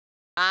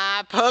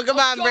my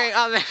Pokemon bring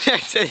all the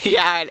nerds to the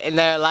yard, and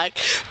they're like,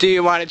 do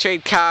you want to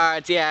trade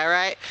cards? Yeah,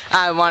 right?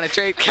 I want to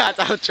trade cards,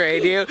 I'll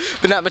trade you,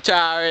 but not my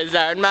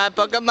Charizard. My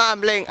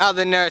Pokemon bring all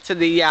the nerds to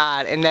the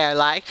yard, and they're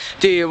like,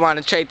 do you want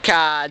to trade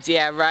cards?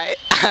 Yeah, right?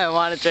 I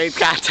want to trade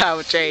cards, I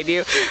will trade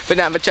you, but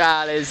not my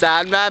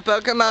Charizard. My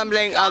Pokemon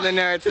bring all the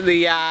nerds to the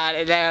yard,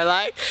 and they're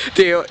like,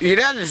 you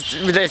know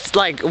this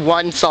like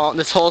one song,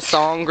 this whole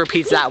song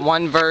repeats that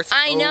one verse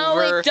I know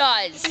it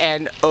does.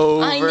 and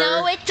over. I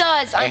know it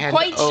does. I'm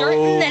quite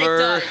certain that it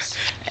does.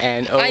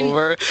 And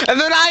over. And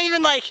they're not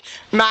even like,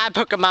 my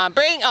Pokemon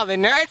bring all the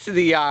nerds to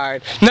the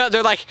yard. No,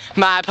 they're like,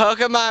 my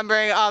Pokemon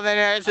bring all the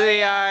nerds to the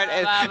yard.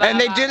 And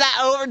they do that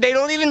over. They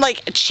don't even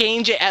like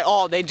change it at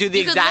all. They do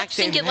the exact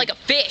same thing. You could lip sync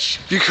it like a fish.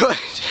 You could.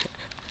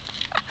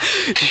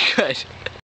 You could.